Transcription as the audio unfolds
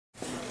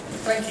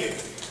Thank you.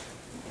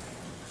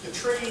 The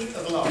tree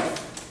of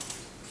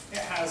life. It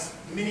has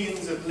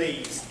millions of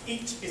leaves.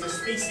 Each is a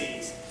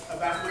species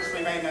about which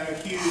we may know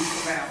huge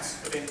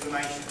amounts of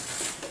information.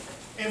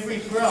 Every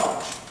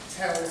branch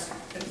tells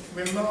a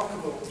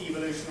remarkable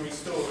evolutionary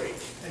story,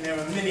 and there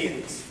are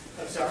millions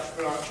of such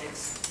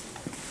branches.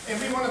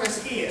 Every one of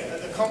us here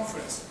at the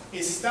conference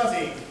is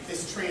studying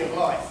this tree of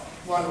life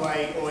one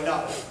way or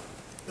another.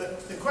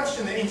 But the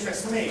question that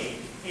interests me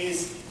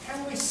is,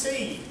 can we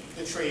see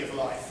the tree of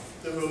life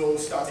that we're all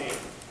studying?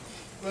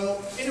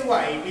 Well, in a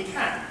way we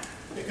can,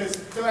 because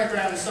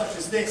diagrams such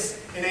as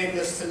this enable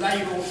us to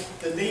label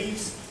the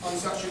leaves on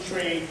such a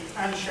tree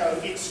and show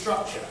its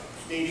structure,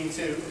 leading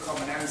to a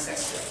common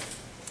ancestor.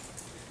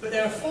 But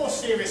there are 4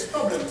 serious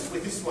problems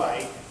with this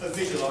way of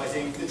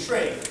visualising the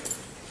tree.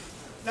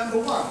 Number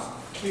 1,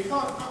 we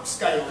can't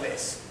upscale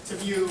this to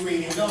view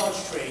really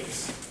large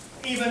trees.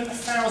 Even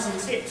 1,000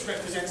 tips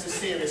represents a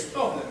serious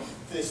problem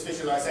for this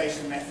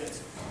visualisation method.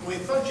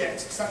 With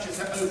projects such as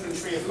the Open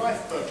Tree of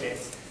Life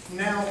project,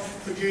 now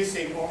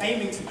producing or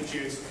aiming to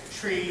produce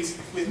trees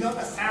with not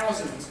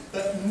 1,000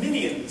 but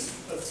millions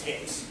of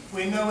tips,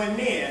 we're nowhere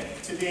near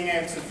to being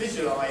able to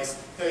visualise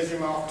those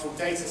remarkable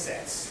data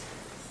sets.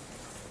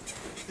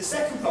 The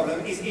second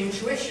problem is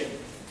intuition.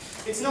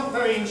 It's not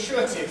very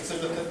intuitive to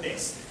look at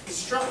this. The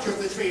structure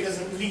of the tree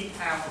doesn't leap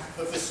out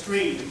of the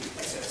screen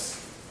at us.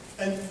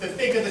 And the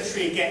bigger the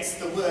tree gets,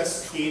 the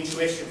worse the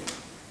intuition.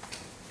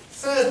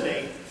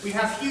 Thirdly, we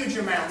have huge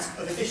amounts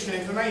of additional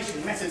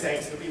information,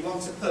 metadata, that we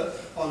want to put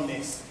on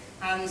this.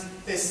 And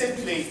there's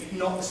simply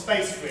not the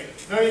space for it.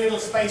 Very little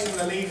space on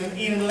the leaves and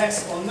even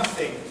less or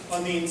nothing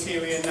on the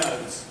interior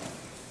nodes.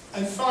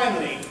 And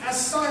finally,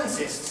 as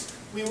scientists,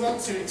 we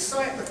want to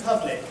excite the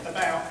public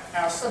about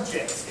our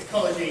subjects,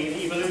 ecology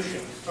and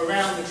evolution,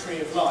 around the tree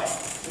of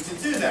life. And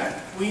to do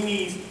that, we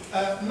need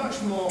a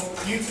much more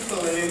beautiful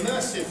and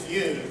immersive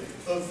view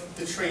of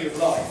the tree of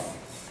life.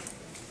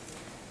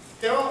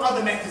 There are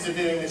other methods of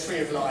viewing the tree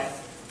of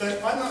life,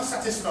 but I'm not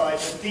satisfied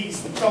that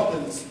these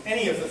problems,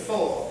 any of the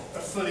 4,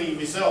 are fully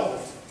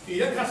resolved. You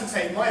don't have to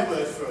take my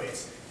word for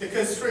it,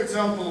 because, for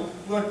example,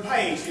 Rod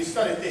Page, who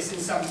studied this in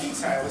some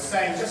detail, was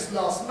saying just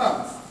last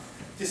month,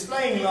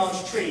 displaying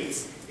large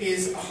trees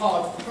is a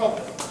hard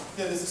problem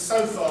that has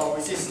so far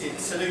resisted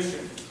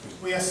solution.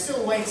 We are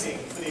still waiting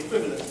for the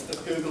equivalent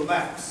of Google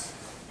Maps.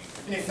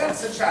 And if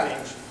that's a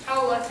challenge,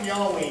 how likely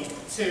are we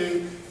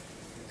to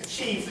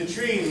achieve the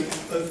dream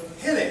of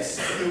Hillis,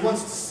 who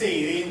wanted to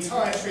see the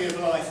entire tree of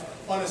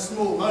life on a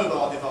small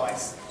mobile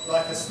device,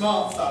 like a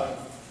smartphone?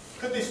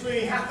 Could this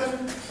really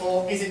happen,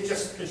 or is it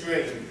just a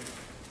dream?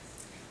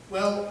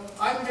 Well,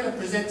 I'm going to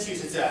present to you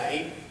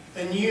today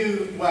a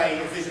new way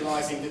of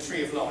visualising the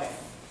tree of life,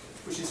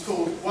 which is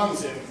called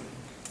OneZoom.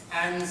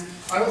 And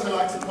I'd also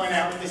like to point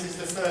out that this is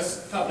the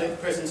first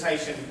public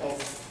presentation of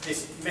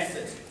this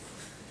method.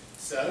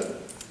 So,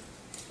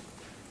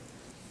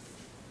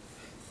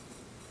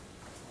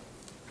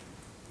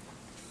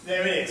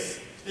 there it is.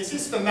 This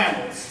is for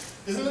mammals.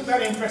 Doesn't look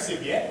very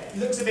impressive yet. It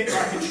looks a bit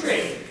like a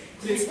tree,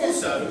 but it's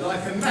also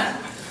like a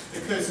map,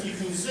 because you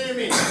can zoom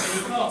in on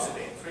any part of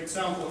it. For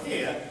example,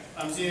 here,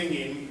 I'm zooming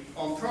in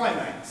on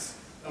primates.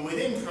 And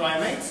within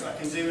primates, I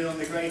can zoom in on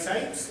the great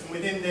apes, and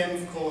within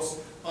them, of course,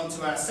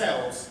 onto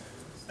ourselves.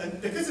 And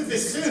because of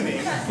this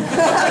zooming,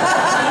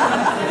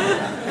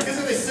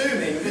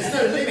 there's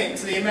no limit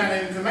to the amount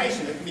of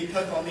information that can be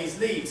put on these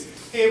leaves.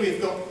 Here we've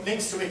got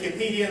links to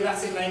Wikipedia,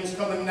 Latin names,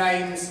 common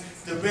names,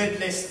 the red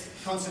list,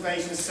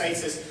 conservation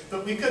status,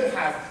 but we could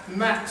have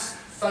maps,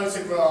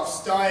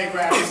 photographs,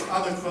 diagrams,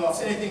 other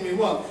graphs, anything we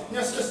want.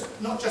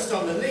 Not just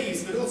on the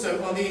leaves, but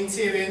also on the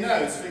interior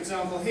nodes. For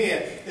example,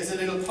 here, there's a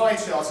little pie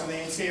chart on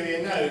the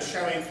interior node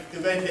showing the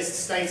red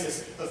list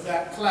status of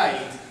that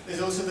clade.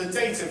 There's also the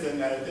date of the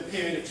node, the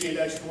period of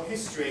geological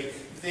history,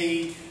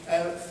 the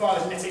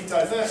phylogenetic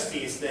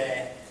diversity is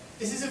there.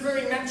 This is a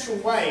very natural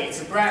way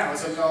to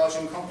browse a large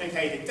and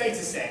complicated data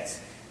set,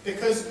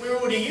 because we're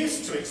already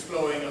used to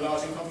exploring a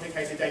large and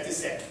complicated data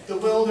set, the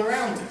world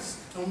around us.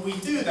 And we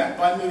do that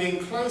by moving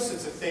closer to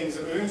things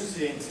that we're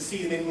interested in to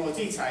see them in more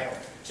detail,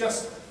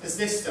 just as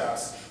this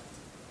does.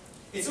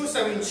 It's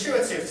also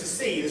intuitive to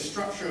see the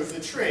structure of the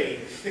tree,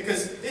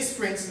 because this,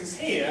 for instance,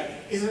 here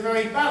is a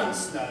very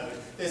balanced node.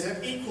 There's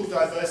an equal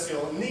diversity,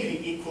 or nearly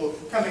equal,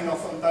 coming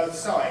off on both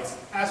sides.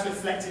 As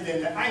reflected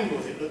in the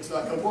angles, it looks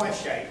like a Y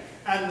shape,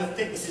 and the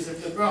thicknesses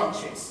of the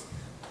branches.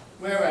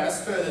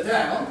 Whereas further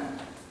down,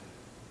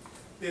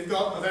 we've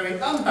got a very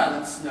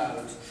unbalanced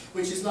node,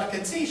 which is like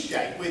a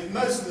T-shape, with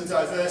most of the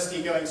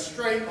diversity going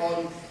straight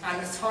on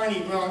and a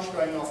tiny branch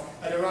going off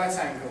at a right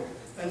angle.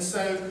 And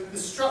so the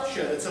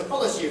structure, the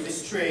topology of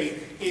this tree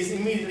is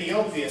immediately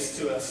obvious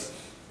to us.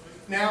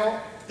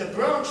 Now, the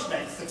branch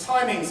length, the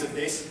timings of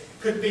this,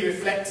 could be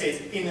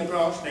reflected in the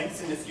branch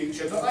length in the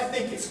future, but I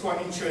think it's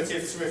quite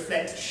intuitive to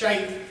reflect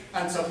shape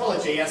and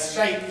topology as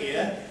shape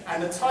here,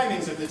 and the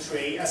timings of the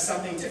tree as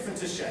something different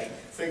to shape.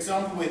 For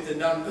example, with the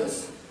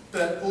numbers,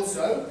 but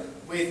also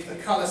with a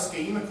colour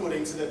scheme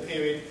according to the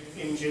period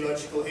in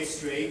geological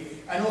history,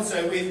 and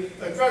also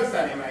with a growth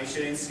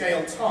animation in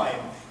scale time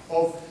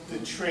of the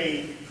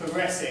tree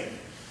progressing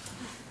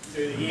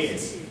through the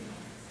years.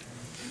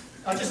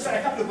 I'll just say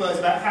a couple of words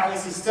about how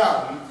this is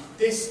done.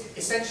 This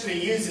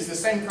essentially uses the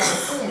same kind of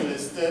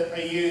formulas that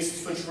are used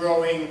for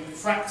drawing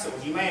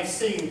fractals. You may have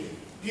seen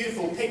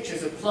beautiful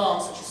pictures of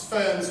plants such as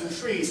ferns and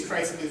trees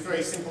created with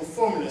very simple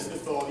formulas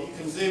before that you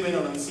can zoom in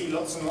on and see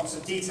lots and lots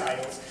of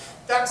details.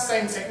 That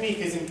same technique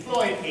is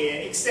employed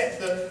here, except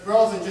that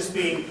rather than just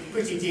being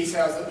pretty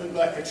details that look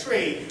like a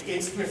tree,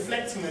 it's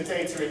reflecting the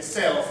data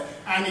itself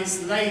and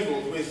it's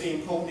labelled with the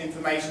important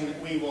information that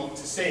we want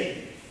to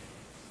see.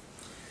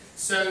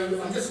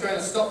 So I'm just going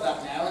to stop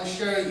that now and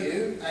show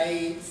you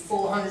a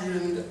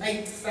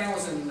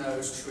 408,000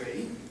 node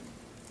tree.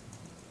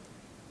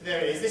 There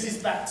it is. This is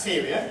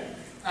bacteria.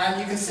 And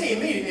you can see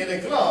immediately at a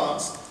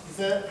glance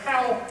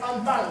how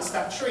unbalanced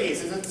that tree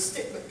is. There's a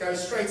stick that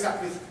goes straight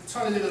up with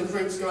tiny little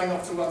groups going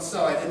off to one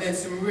side, and then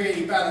some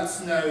really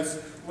balanced nodes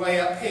way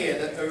up here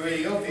that are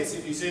really obvious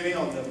if you zoom in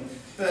on them.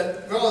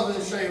 But rather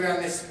than show you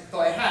around this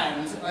by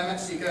hand, I'm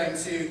actually going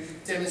to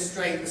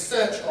demonstrate the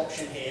search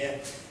option here.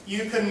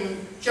 You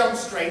can jump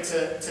straight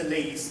to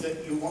leaves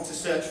that you want to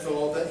search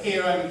for, but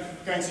here I'm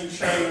going to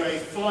show you a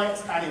flight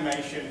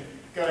animation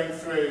going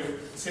through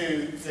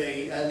to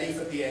the leaf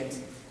at the end.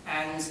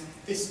 And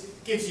this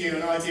gives you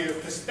an idea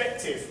of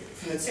perspective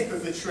from the tip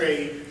of the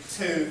tree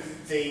to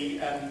the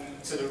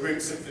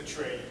roots of the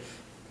tree.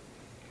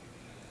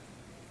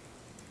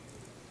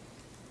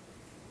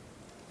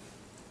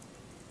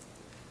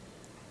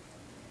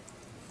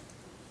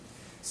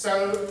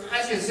 So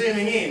as you're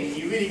zooming in,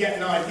 you really get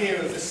an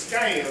idea of the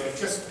scale of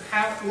just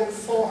what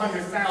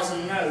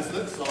 400,000 nodes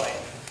looks like.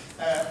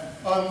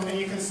 And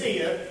you can see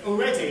that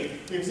already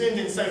we've zoomed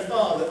in so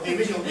far that the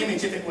original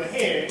image, if it were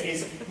here,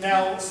 is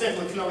now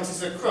several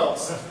kilometres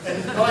across.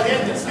 And by the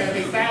end it's going to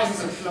be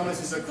thousands of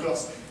kilometres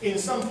across. In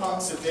some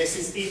parts of this,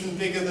 it's even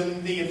bigger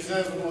than the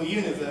observable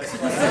universe.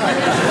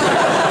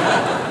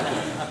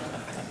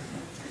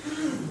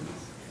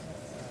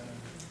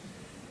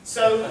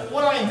 So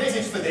what I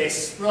envisage for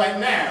this right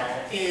now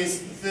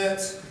is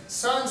that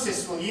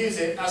scientists will use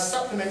it as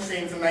supplementary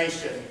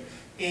information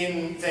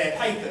in their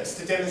papers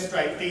to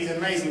demonstrate these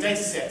amazing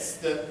data sets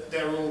that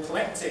they're all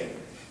collecting.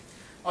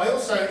 I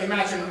also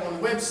imagine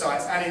on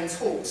websites and in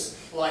talks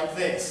like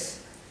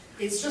this.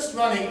 It's just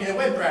running in a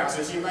web browser,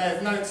 as you may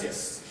have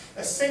noticed,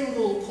 a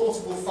single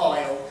portable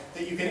file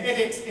that you can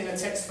edit in a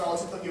text file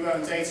to put your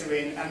own data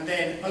in and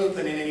then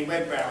open in any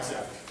web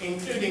browser,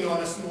 including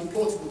on a small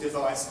portable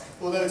device,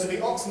 although to be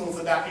optimal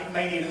for that it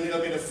may need a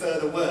little bit of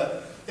further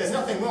work. There's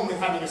nothing wrong with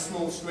having a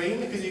small screen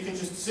because you can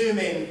just zoom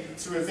in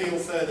to reveal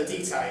further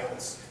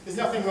details. There's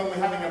nothing wrong with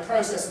having a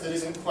processor that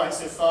isn't quite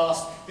so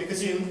fast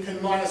because you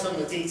can minus on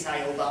the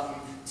detail button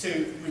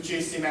to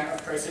reduce the amount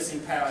of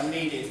processing power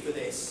needed for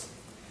this.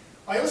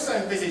 I also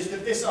envisage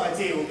that this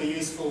idea will be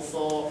useful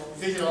for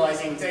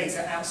visualizing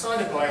data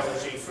outside of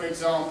biology, for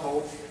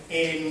example,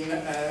 in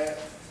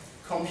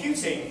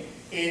computing,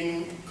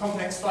 in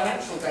complex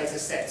financial data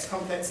sets,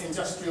 complex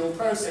industrial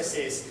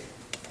processes,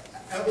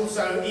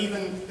 also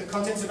even the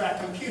contents of our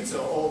computer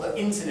or the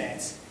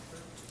internet.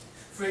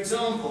 For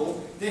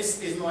example,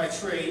 this is my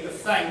tree of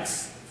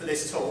thanks for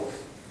this talk,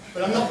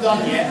 but I'm not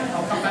done yet.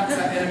 I'll come back to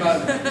that in a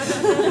moment.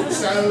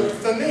 So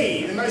for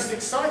me, the most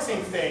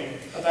exciting thing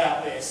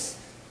about this,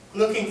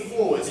 looking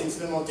forwards into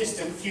the more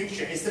distant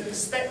future, is the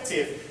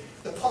perspective,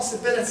 the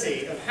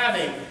possibility of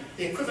having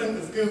the equivalent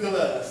of Google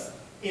Earth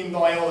in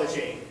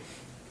biology.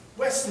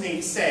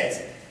 Westmead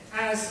said,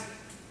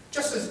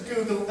 just as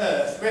Google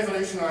Earth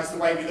revolutionised the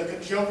way we look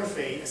at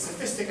geography, a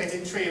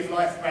sophisticated Tree of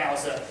Life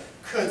browser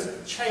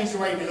could change the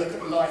way we look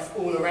at life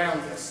all around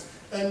us.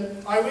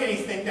 And I really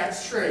think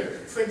that's true.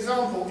 For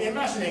example,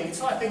 imagining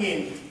typing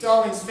in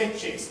Darwin's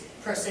finches,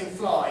 pressing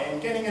fly,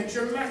 and getting a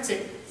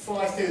dramatic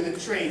fly through the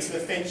tree to the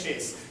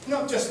finches.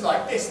 Not just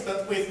like this,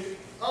 but with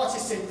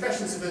artists'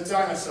 impressions of the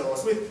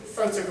dinosaurs, with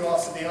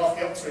photographs of the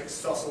Archaeopteryx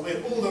fossil,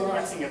 with all the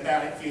writing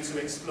about it for you to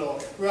explore,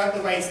 right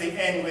the way to the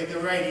end with the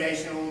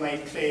radiation all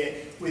made clear,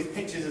 with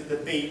pictures of the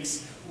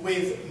beaks,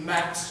 with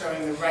maps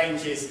showing the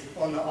ranges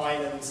on the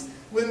islands.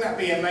 Wouldn't that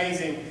be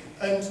amazing?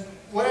 And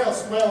what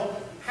else?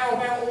 Well, how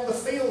about all the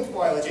field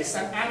biologists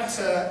and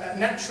amateur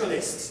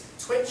naturalists,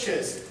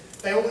 twitchers?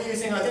 They're all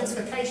using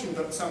identification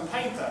books on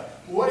paper.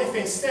 What if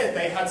instead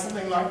they had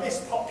something like this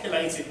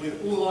populated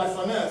with all life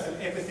on Earth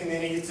and everything they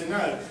needed to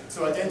know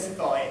to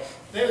identify it?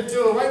 They would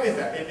do away with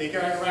that. They'd be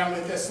going around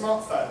with their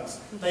smartphones.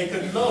 They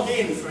could log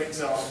in, for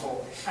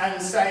example,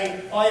 and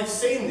say, I've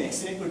seen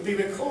this, and it would be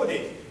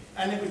recorded.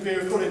 And it would be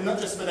recorded not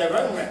just for their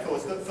own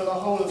records, but for the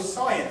whole of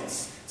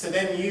science, to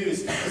then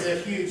use as a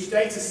huge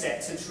data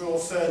set to draw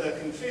further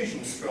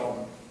conclusions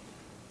from.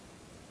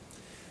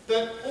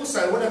 But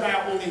also, what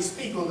about all these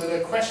people that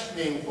are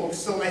questioning or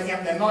still making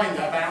up their mind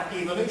about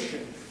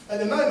evolution? At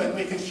the moment,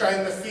 we can show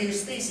them a few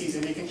species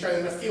and we can show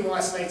them a few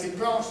isolated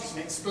branches and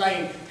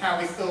explain how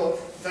we thought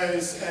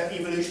those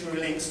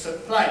evolutionary links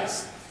took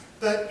place.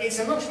 But it's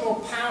a much more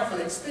powerful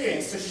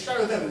experience to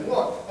show them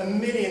what a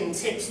million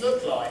tips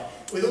look like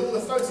with all the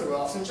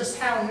photographs and just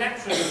how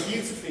naturally and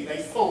beautifully they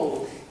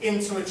fall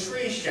into a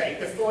tree shape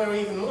before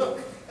we even look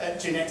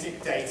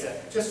genetic data,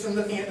 just from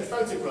looking at the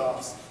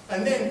photographs.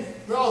 And then,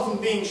 rather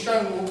than being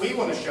shown what we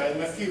want to show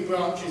them, a few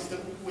branches that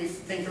we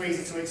think are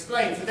easy to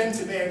explain, for them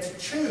to be able to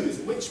choose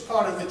which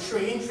part of the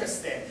tree interests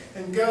them,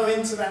 and go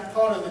into that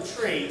part of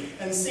the tree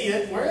and see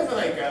that wherever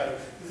they go,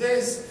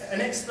 there's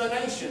an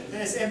explanation,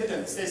 there's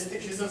evidence, there's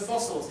pictures of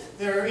fossils,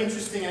 there are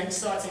interesting and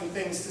exciting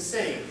things to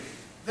see.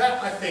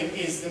 That, I think,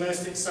 is the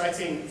most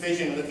exciting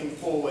vision looking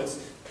forwards.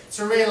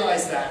 To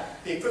realise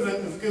that the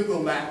equivalent of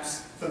Google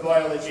Maps for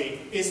biology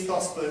is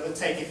possible. It would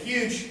take a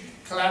huge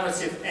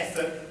collaborative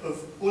effort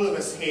of all of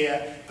us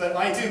here, but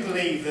I do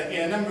believe that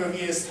in a number of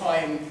years'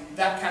 time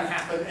that can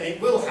happen, and it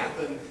will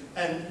happen,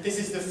 and this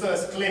is the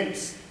first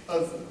glimpse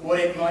of what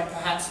it might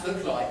perhaps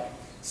look like.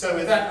 So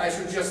with that, I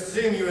should just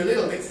zoom you a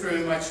little bit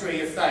through my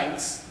tree of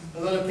thanks.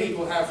 A lot of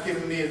people have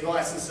given me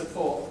advice and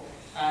support,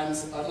 and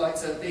I'd like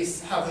to at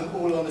least have them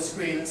all on the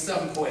screen at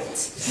some point.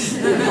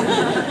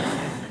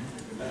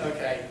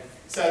 Okay,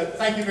 so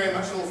thank you very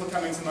much all for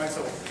coming to my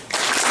talk.